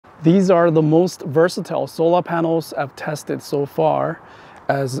These are the most versatile solar panels I've tested so far,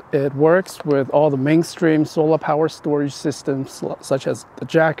 as it works with all the mainstream solar power storage systems such as the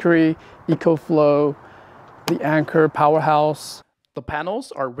Jackery, EcoFlow, the Anker powerhouse. The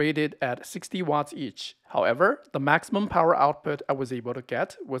panels are rated at 60 watts each. However, the maximum power output I was able to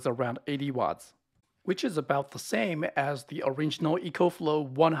get was around 80 watts, which is about the same as the original EcoFlow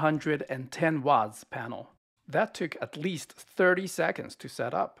 110 watts panel. That took at least 30 seconds to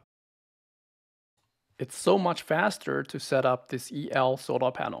set up. It's so much faster to set up this EL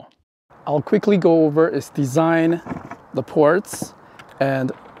solar panel. I'll quickly go over its design, the ports,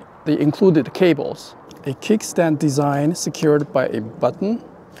 and the included cables. A kickstand design secured by a button,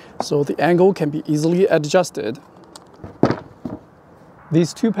 so the angle can be easily adjusted.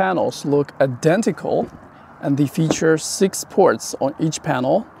 These two panels look identical, and they feature 6 ports on each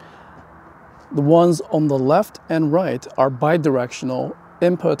panel. The ones on the left and right are bidirectional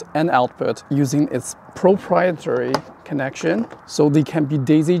input and output using its proprietary connection, so they can be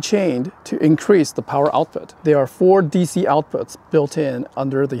daisy-chained to increase the power output. There are 4 DC outputs built in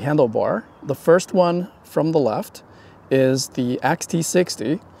under the handlebar. The first one from the left is the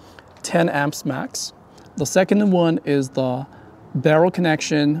XT60, 10 amps max. The second one is the barrel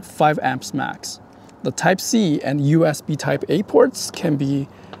connection, 5 amps max. The Type-C and USB Type-A ports can be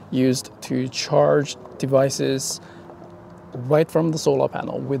used to charge devices right from the solar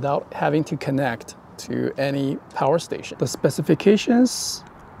panel without having to connect to any power station. The specifications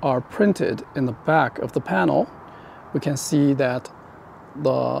are printed in the back of the panel. We can see that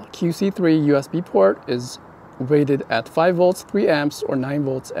the QC3 USB port is rated at 5 volts 3 amps or 9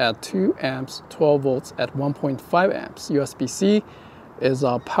 volts at 2 amps, 12 volts at 1.5 amps. USB-C is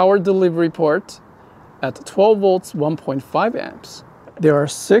a power delivery port at 12 volts 1.5 amps. There are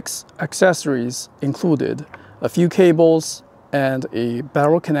 6 accessories included: a few cables, and a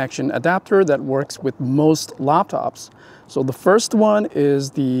barrel connection adapter that works with most laptops. So the first one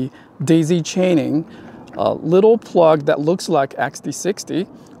is the daisy chaining, a little plug that looks like XT60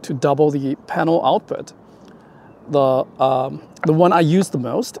 to double the panel output. The one I use the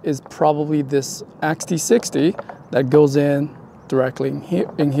most is probably this XT60 that goes in directly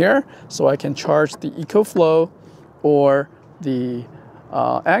in here, so I can charge the EcoFlow or the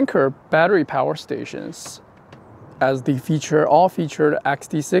Anker battery power stations as the all-featured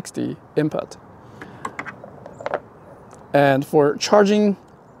XT60 input. And for charging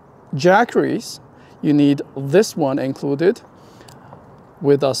Jackeries, you need this one included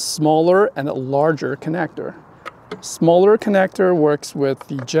with a smaller and a larger connector. Smaller connector works with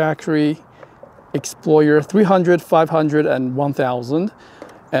the Jackery Explorer 300, 500, and 1000.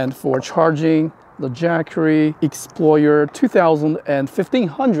 And for charging the Jackery Explorer 2000 and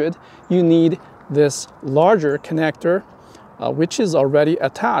 1500, you need this larger connector, which is already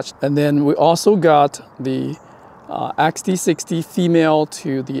attached. And then we also got the XT60 female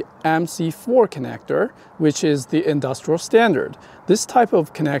to the MC4 connector, which is the industrial standard. This type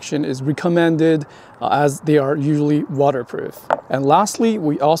of connection is recommended as they are usually waterproof. And lastly,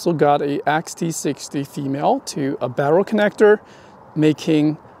 we also got a XT60 female to a barrel connector,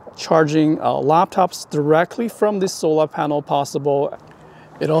 making charging laptops directly from this solar panel possible.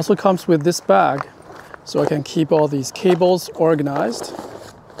 It also comes with this bag, so I can keep all these cables organized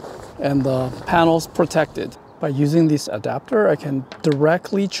and the panels protected. By using this adapter, I can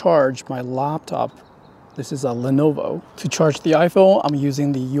directly charge my laptop. This is a Lenovo. To charge the iPhone, I'm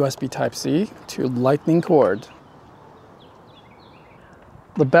using the USB Type-C to Lightning cord.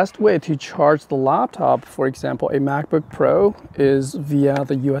 The best way to charge the laptop, for example, a MacBook Pro, is via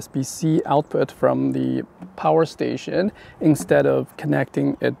the USB-C output from the power station instead of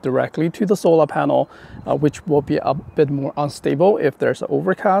connecting it directly to the solar panel, which will be a bit more unstable if there's an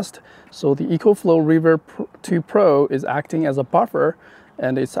overcast. So the EcoFlow Reverb 2 Pro is acting as a buffer,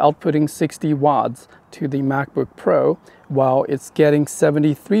 and it's outputting 60 watts to the MacBook Pro while it's getting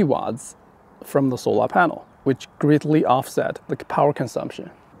 73 watts from the solar panel, which greatly offset the power consumption.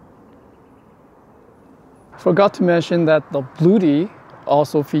 Forgot to mention that the Bluetti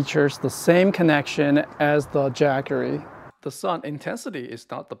also features the same connection as the Jackery. The sun intensity is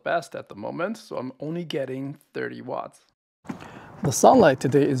not the best at the moment, so I'm only getting 30 watts. The sunlight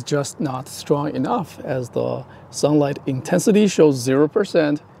today is just not strong enough, as the sunlight intensity shows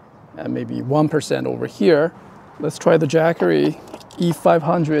 0% and maybe 1% over here. Let's try the Jackery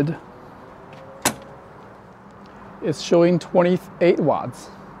E500. It's showing 28 watts,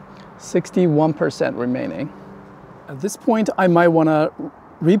 61% remaining. At this point, I might want to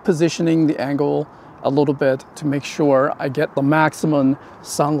repositioning the angle a little bit to make sure I get the maximum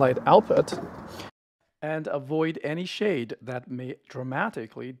sunlight output. and avoid any shade that may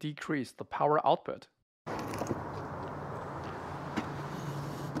dramatically decrease the power output.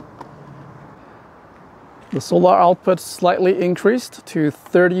 The solar output slightly increased to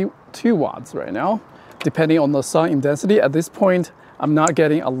 32 watts right now, depending on the sun intensity. At this point, I'm not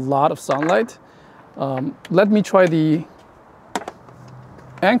getting a lot of sunlight. Let me try the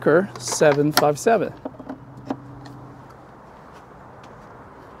Anker 757.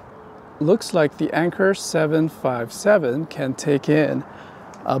 Looks like the Anker 757 can take in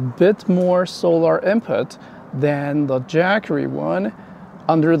a bit more solar input than the Jackery one.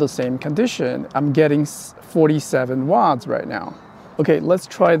 Under the same condition, I'm getting 47 watts right now. Okay, let's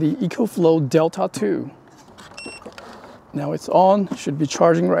try the EcoFlow Delta 2. Now it's on, should be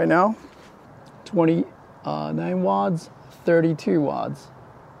charging right now. 29 watts, 32 watts.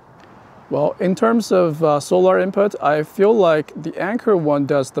 Well, in terms of solar input, I feel like the Anker one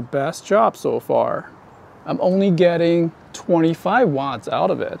does the best job so far. I'm only getting 25 watts out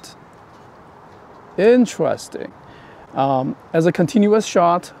of it. Interesting. As a continuous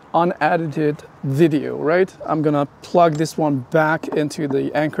shot, unedited video, right? I'm gonna plug this one back into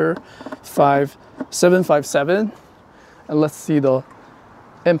the Anker 757 and let's see the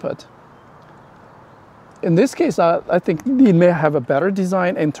input. In this case, I think it may have a better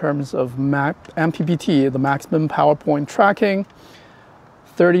design in terms of MPPT, the maximum power point tracking.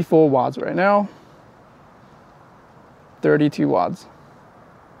 34 watts right now, 32 watts.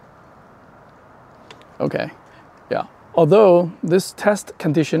 Okay, yeah. Although this test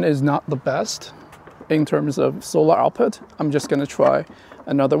condition is not the best in terms of solar output, I'm just gonna try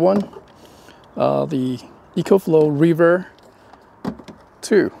another one, the EcoFlow River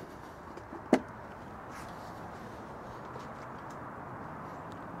 2.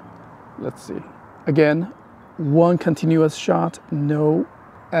 Let's see. Again, one continuous shot, no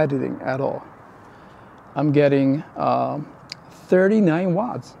editing at all. I'm getting 39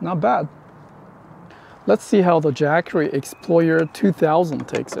 watts, not bad. Let's see how the Jackery Explorer 2000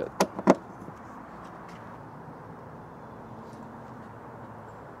 takes it.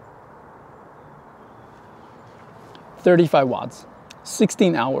 "35 watts,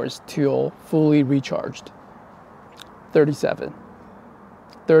 16 hours till fully recharged. 37,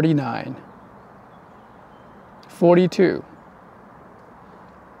 39, 42.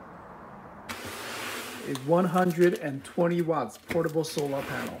 A 120 watts portable solar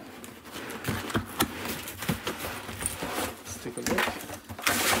panel. Let's take a look.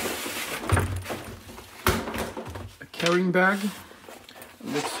 A carrying bag.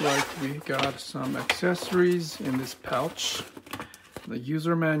 Looks like we got some accessories in this pouch. The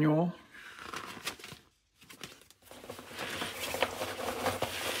user manual.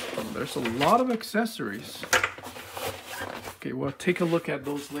 There's a lot of accessories. Okay, we'll take a look at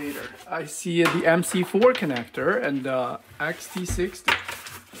those later. I see the MC4 connector and the XT60.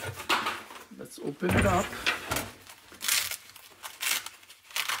 Let's open it up.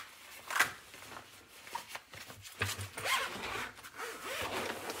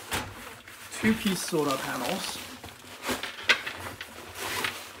 Two-piece solar panels.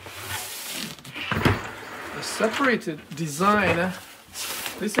 The separated design,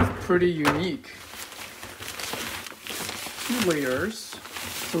 this is pretty unique. 2 layers,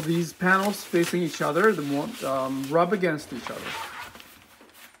 so these panels facing each other, they won't rub against each other.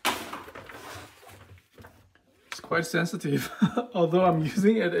 It's quite sensitive. Although I'm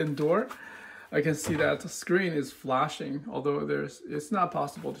using it indoor, I can see that the screen is flashing. Although it's not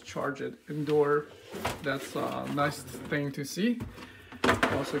possible to charge it indoor. That's a nice thing to see.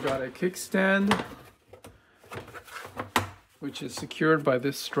 Also got a kickstand, which is secured by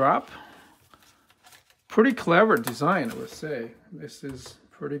this strap. Pretty clever design, I would say. This is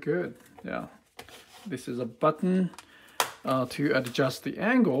pretty good, yeah. This is a button to adjust the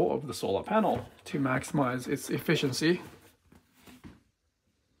angle of the solar panel to maximize its efficiency.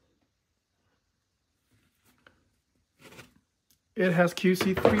 It has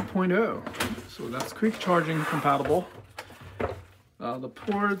QC 3.0, so that's quick charging compatible. The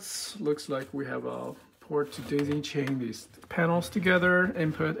ports, looks like we have a port to daisy chain these panels together,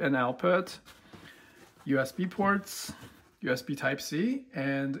 input and output. USB ports, USB Type-C,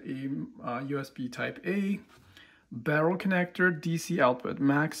 and a USB Type-A, barrel connector, DC output,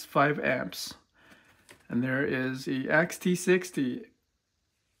 max 5 amps. And there is a XT60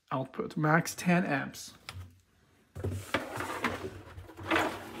 output, max 10 amps.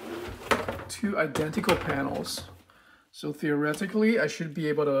 2 identical panels. So theoretically, I should be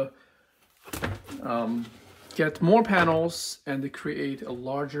able to get more panels and to create a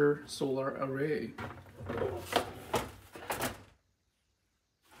larger solar array.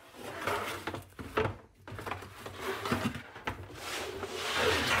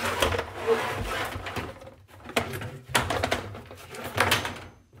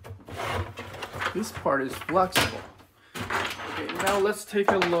 this part is flexible. Okay, now let's take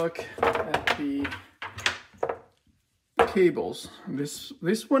a look at the cables.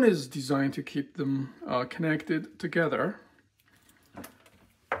 This one is designed to keep them connected together.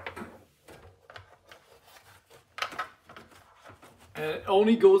 And it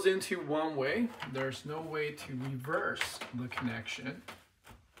only goes into one way. There's no way to reverse the connection.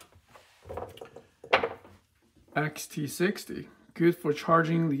 XT60, good for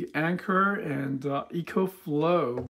charging the Anker and EcoFlow